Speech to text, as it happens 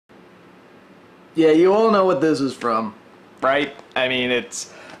Yeah, you all know what this is from. right? I mean,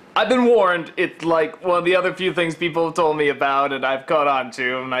 I've been warned. It's like one of the other few things people have told me about, and I've caught on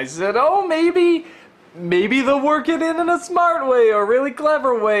to. And I said, oh, maybe they'll work it in a smart way, or a really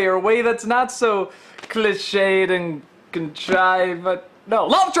clever way, or a way that's not so cliched and contrived. But no,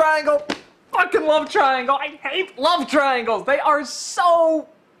 love triangle! Fucking love triangle! I hate love triangles! They are so...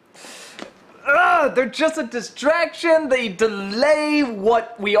 they're just a distraction. They delay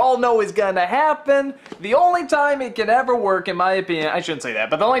what we all know is gonna happen. The only time it can ever work, in my opinion, I shouldn't say that,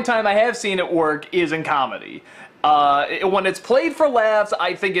 but the only time I have seen it work is in comedy. When it's played for laughs,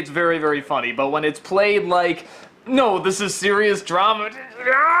 I think it's very, very funny. But when it's played like, no, this is serious drama.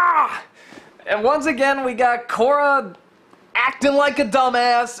 And once again, we got Korra acting like a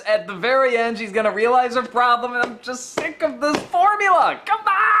dumbass. At the very end, she's gonna realize her problem, and I'm just sick of this formula. Come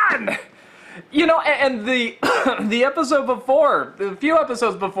on! You know, and the the episode before, a few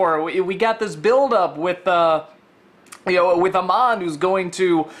episodes before, we got this build-up with, you know, with Amon, who's going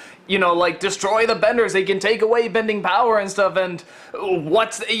to, you know, like, destroy the benders. They can take away bending power and stuff, and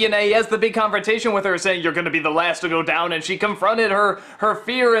you know, he has the big confrontation with her, saying, you're gonna be the last to go down, and she confronted her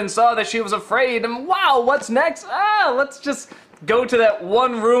fear and saw that she was afraid, and wow, what's next? Let's just go to that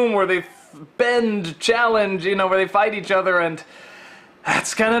one room where they bend challenge, you know, where they fight each other, and...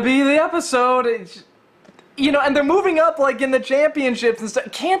 that's gonna be the episode. You know, and they're moving up, like, in the championships and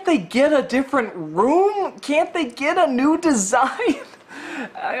stuff. Can't they get a different room? Can't they get a new design?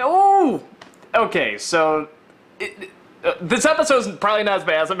 Okay, so... this episode's probably not as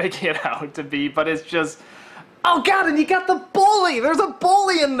bad as I'm making it out to be, but it's just... oh god, and you got the bully! There's a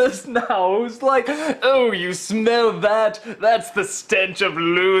bully in this now who's like, oh, you smell that? That's the stench of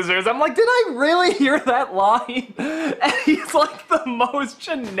losers. I'm like, did I really hear that line? And he's like the most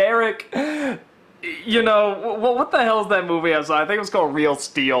generic, you know, what the hell is that movie I saw? I think it was called Real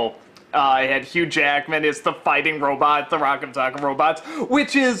Steel. It had Hugh Jackman. It's the fighting robot, the Rock and Talking robots,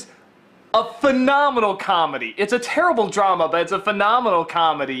 which is a phenomenal comedy. It's a terrible drama, but it's a phenomenal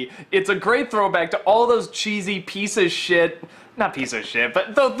comedy. It's a great throwback to all those cheesy piece of shit, not piece of shit,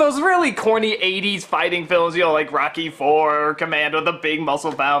 but those really corny 80s fighting films, you know, like Rocky IV or Commando, the big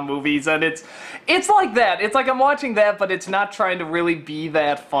muscle-bound movies, and it's like that. It's like I'm watching that, but it's not trying to really be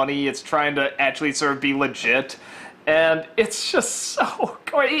that funny. It's trying to actually sort of be legit. And it's just so...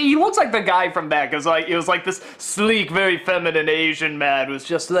 he looks like the guy from that, because like, it was like this sleek, very feminine Asian man who's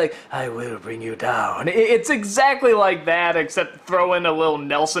just like, I will bring you down. It's exactly like that, except throw in a little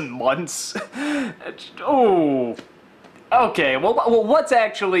Nelson Muntz. Oh. Okay, well, what's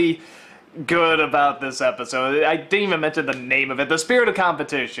actually good about this episode? I didn't even mention the name of it. The Spirit of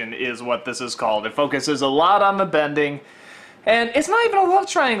Competition is what this is called. It focuses a lot on the bending. And it's not even a love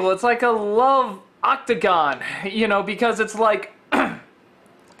triangle. It's like a love... octagon, you know, because it's like,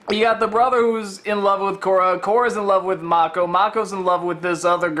 you got the brother who's in love with Korra, Korra's in love with Mako, Mako's in love with this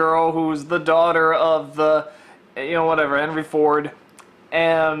other girl who's the daughter of the, you know, whatever, Henry Ford,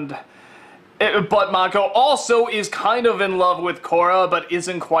 but Mako also is kind of in love with Korra, but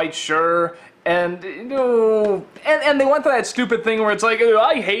isn't quite sure, and, you know, and they went to that stupid thing where it's like, oh,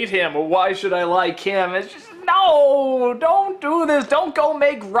 I hate him, or why should I like him? It's just, no, don't do this. Don't go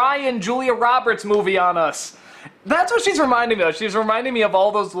make Ryan Julia Roberts movie on us. That's what she's reminding me of. She's reminding me of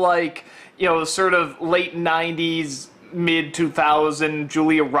all those, like, you know, sort of late 90s, mid 2000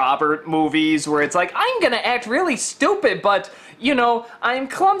 Julia Roberts movies where it's like, I'm gonna act really stupid, but, you know, I'm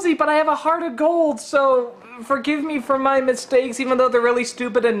clumsy, but I have a heart of gold, so forgive me for my mistakes, even though they're really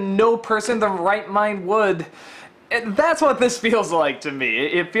stupid and no person in their right mind would. That's what this feels like to me.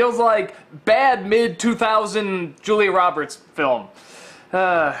 It feels like bad mid-2000 Julia Roberts film.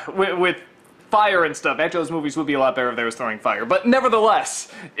 With fire and stuff. Actually, those movies would be a lot better if they was throwing fire. But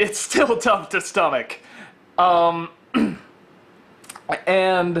nevertheless, it's still tough to stomach. And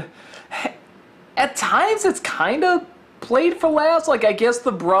at times it's kind of played for laughs. Like, I guess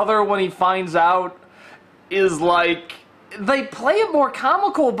the brother, when he finds out, is like... they play it more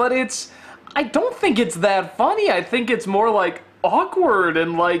comical, but it's... I don't think it's that funny. I think it's more like awkward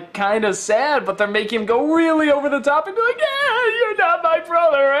and like kind of sad, but they're making him go really over the top and be like, yeah, you're not my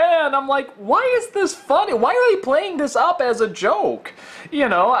brother. And I'm like, why is this funny? Why are they playing this up as a joke? You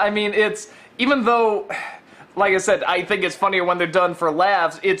know, I mean, it's, even though, like I said, I think it's funnier when they're done for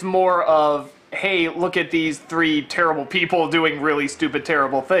laughs, it's more of, hey, look at these three terrible people doing really stupid,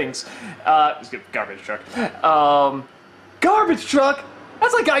 terrible things. Garbage truck. Garbage truck?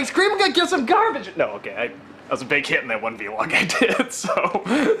 That's like ice cream, I'm gonna get some garbage. No, okay, that was a big hit in that one vlog I did, so.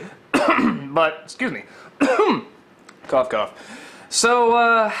 But, excuse me. Cough, cough.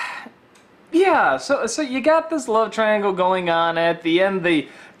 So, yeah, so you got this love triangle going on. At the end, they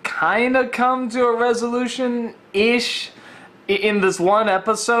kind of come to a resolution-ish in this one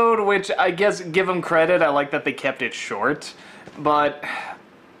episode, which I guess, give them credit, I like that they kept it short, but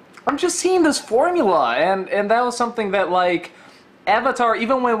I'm just seeing this formula, and that was something that, like, Avatar,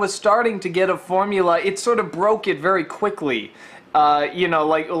 even when it was starting to get a formula, it sort of broke it very quickly. You know,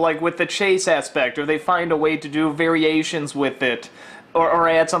 like with the chase aspect, or they find a way to do variations with it, or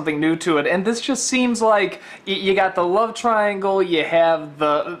add something new to it. And this just seems like you got the love triangle, you have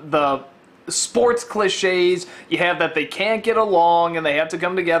the sports cliches, you have that they can't get along and they have to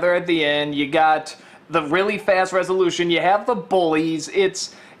come together at the end, you got the really fast resolution, you have the bullies,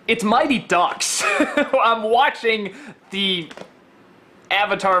 it's Mighty Ducks. I'm watching the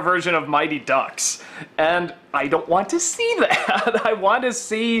Avatar version of Mighty Ducks, and I don't want to see that. I want to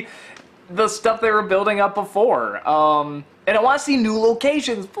see the stuff they were building up before. And I want to see new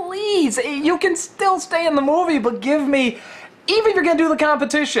locations. Please, you can still stay in the movie, but give me, even if you're going to do the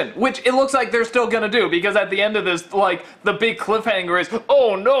competition, which it looks like they're still going to do, because at the end of this, like, the big cliffhanger is,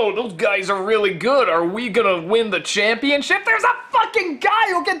 oh no, those guys are really good. Are we going to win the championship? There's a fucking guy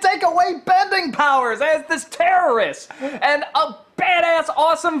who can take away bending powers as this terrorist. And a badass,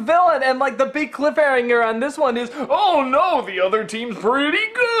 awesome villain, and like the big cliffhanger on this one is, oh no, the other team's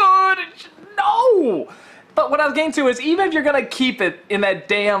pretty good. No! But what I was getting to is, even if you're gonna keep it in that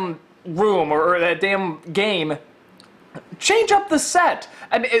damn room or that damn game, change up the set.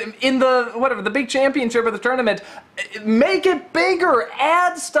 I mean, in the, whatever, the big championship or the tournament, make it bigger,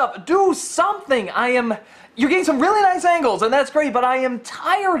 add stuff, do something. You're getting some really nice angles, and that's great, but I am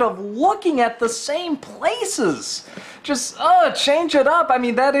tired of looking at the same places. Just, change it up. I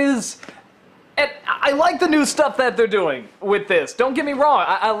mean, that is... And I like the new stuff that they're doing with this. Don't get me wrong.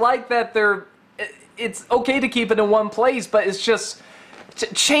 I like that they're... It's okay to keep it in one place, but it's just...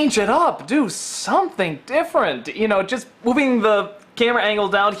 Change it up. Do something different. You know, just moving the camera angle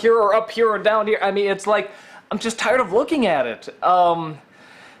down here or up here or down here. I mean, it's like, I'm just tired of looking at it.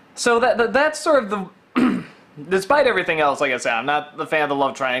 So that's sort of the... Despite everything else, like I said, I'm not the fan of the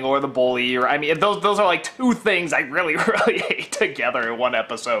love triangle or the bully, or, I mean, those are like two things I really, really hate together in one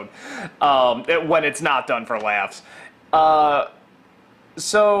episode, when it's not done for laughs.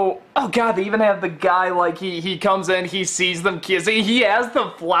 So, oh god, they even have the guy, like, he comes in, he sees them kissing, he has the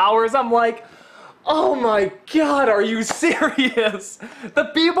flowers, I'm like, oh my god, are you serious?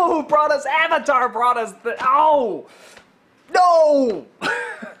 The people who brought us Avatar brought us oh! No!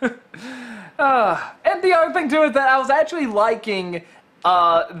 And the other thing too is that I was actually liking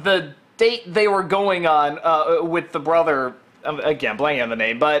the date they were going on with the brother, again, blanking on the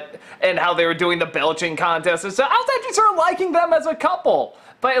name, and how they were doing the belching contest and so I was actually sort of liking them as a couple.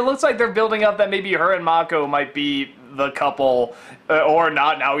 But it looks like they're building up that maybe her and Mako might be the couple, or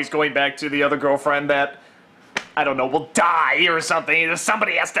not. Now he's going back to the other girlfriend that, I don't know, will die or something.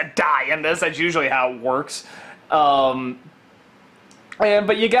 Somebody has to die in this. That's usually how it works.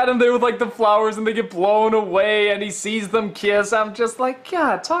 But you got him there with, like, the flowers, and they get blown away, and he sees them kiss. I'm just like,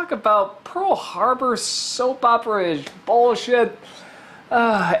 God, talk about Pearl Harbor soap opera-ish bullshit.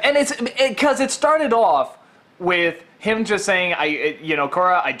 And it's because it started off with him just saying,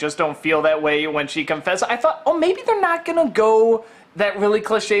 Korra, I just don't feel that way when she confessed. I thought, oh, maybe they're not gonna go that really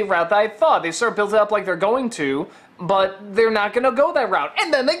cliche route that I thought. They sort of built it up like they're going to, but they're not gonna go that route.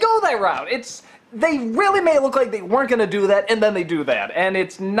 And then they go that route. They really made it look like they weren't going to do that, and then they do that. And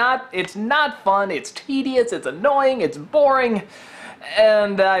it's not fun, it's tedious, it's annoying, it's boring,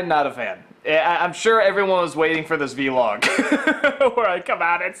 and I'm not a fan. I'm sure everyone was waiting for this vlog where I come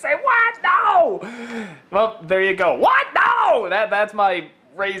out and say, what? No! Well, there you go. What? No! That's my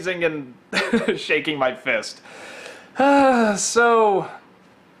raising and shaking my fist. So,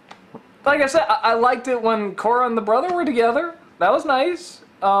 like I said, I liked it when Korra and the brother were together. That was nice.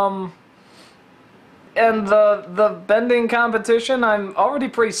 And the bending competition, I'm already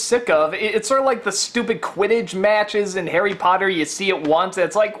pretty sick of. It's sort of like the stupid Quidditch matches in Harry Potter. You see it once, and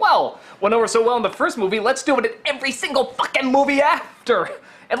it's like, well, went over so well in the first movie, let's do it in every single fucking movie after.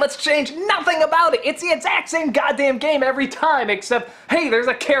 And let's change nothing about it. It's the exact same goddamn game every time, except, hey, there's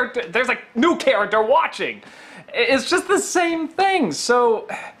a new character watching. It's just the same thing. So,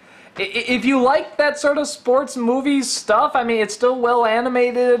 if you like that sort of sports movie stuff, I mean, it's still well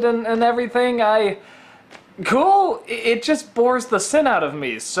animated and everything, cool, it just bores the sin out of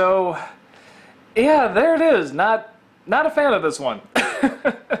me, so, yeah, there it is, not a fan of this one.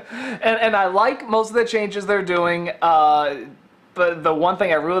 and I like most of the changes they're doing, but the one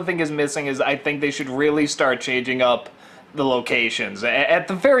thing I really think is missing is I think they should really start changing up the locations, at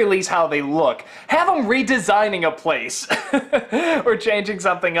the very least how they look. Have them redesigning a place, or changing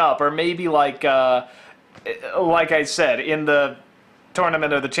something up, or maybe like I said, in the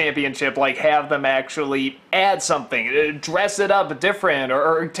Tournament of the Championship, like, have them actually add something, dress it up different,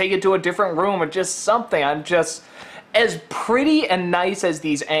 or take it to a different room, or just something. I'm just, as pretty and nice as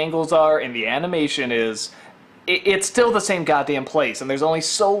these angles are and the animation is, it's still the same goddamn place, and there's only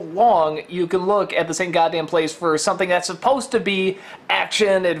so long you can look at the same goddamn place for something that's supposed to be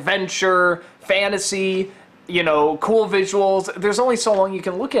action, adventure, fantasy, you know, cool visuals. There's only so long you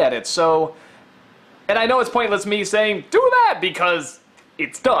can look at it, so... And I know it's pointless me saying, do that, because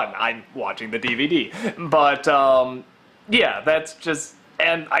it's done. I'm watching the DVD. But, yeah, that's just...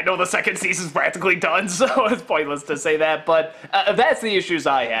 And I know the second season's practically done, so it's pointless to say that, but that's the issues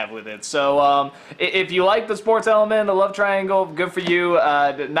I have with it. So, if you like the sports element, the love triangle, good for you.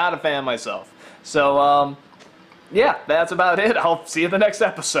 Not a fan myself. So, yeah, that's about it. I'll see you in the next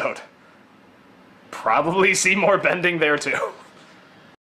episode. Probably see more bending there, too.